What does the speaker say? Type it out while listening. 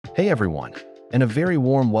Hey everyone, and a very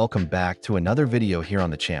warm welcome back to another video here on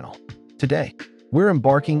the channel. Today, we're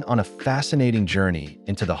embarking on a fascinating journey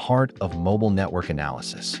into the heart of mobile network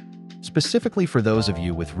analysis. Specifically for those of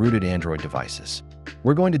you with rooted Android devices,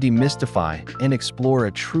 we're going to demystify and explore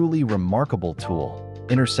a truly remarkable tool,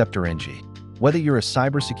 Intercepter-NG. Whether you're a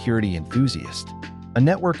cybersecurity enthusiast, a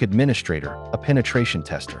network administrator, a penetration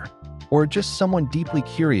tester, or just someone deeply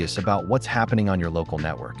curious about what's happening on your local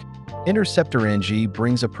network, Intercepter-NG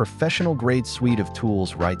brings a professional-grade suite of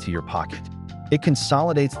tools right to your pocket. It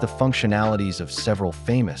consolidates the functionalities of several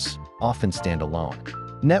famous, often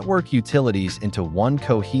standalone, network utilities into one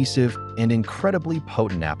cohesive and incredibly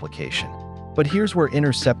potent application. But here's where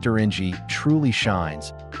Intercepter-NG truly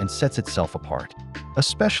shines and sets itself apart,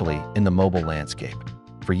 especially in the mobile landscape.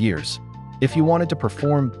 For years, if you wanted to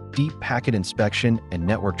perform deep packet inspection and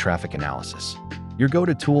network traffic analysis, your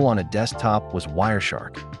go-to tool on a desktop was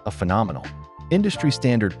Wireshark, a phenomenal,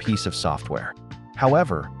 industry-standard piece of software.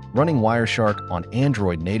 However, running Wireshark on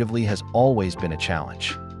Android natively has always been a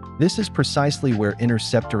challenge. This is precisely where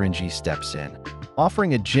Intercepter-NG steps in,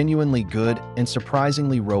 offering a genuinely good and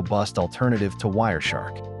surprisingly robust alternative to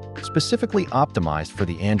Wireshark, specifically optimized for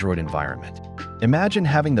the Android environment. Imagine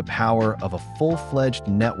having the power of a full-fledged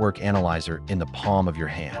network analyzer in the palm of your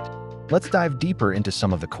hand. Let's dive deeper into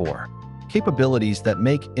some of the core capabilities that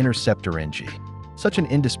make Intercepter-NG such an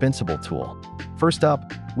indispensable tool. First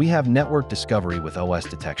up, we have network discovery with OS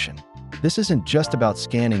detection. This isn't just about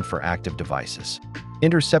scanning for active devices.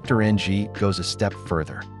 Intercepter-NG goes a step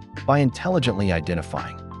further by intelligently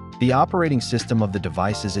identifying the operating system of the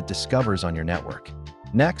devices it discovers on your network.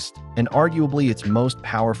 Next, and arguably its most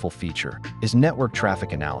powerful feature, is network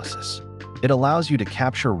traffic analysis. It allows you to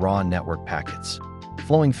capture raw network packets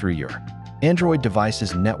flowing through your Android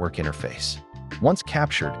device's network interface. Once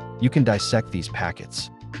captured, you can dissect these packets,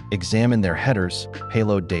 examine their headers,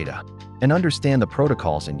 payload data, and understand the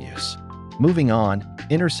protocols in use. Moving on,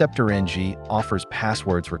 Intercepter-NG offers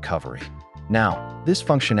passwords recovery. Now, this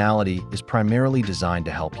functionality is primarily designed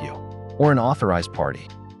to help you, or an authorized party,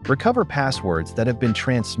 recover passwords that have been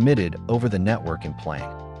transmitted over the network in plain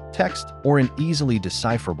text or in easily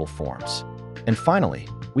decipherable forms. And finally,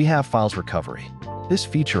 we have files recovery. This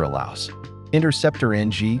feature allows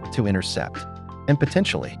Intercepter-NG to intercept and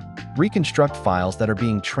potentially reconstruct files that are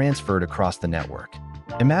being transferred across the network.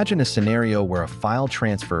 Imagine a scenario where a file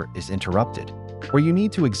transfer is interrupted, where you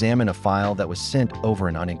need to examine a file that was sent over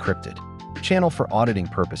an unencrypted channel for auditing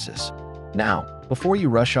purposes. Now, before you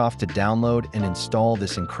rush off to download and install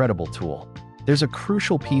this incredible tool, there's a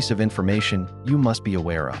crucial piece of information you must be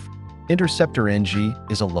aware of.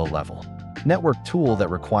 Intercepter-NG is a low-level network tool that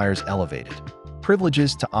requires elevated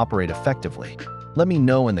privileges to operate effectively. Let me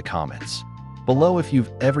know in the comments below if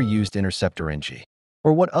you've ever used Intercepter-NG,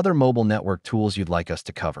 or what other mobile network tools you'd like us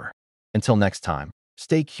to cover. Until next time,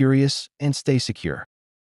 stay curious and stay secure.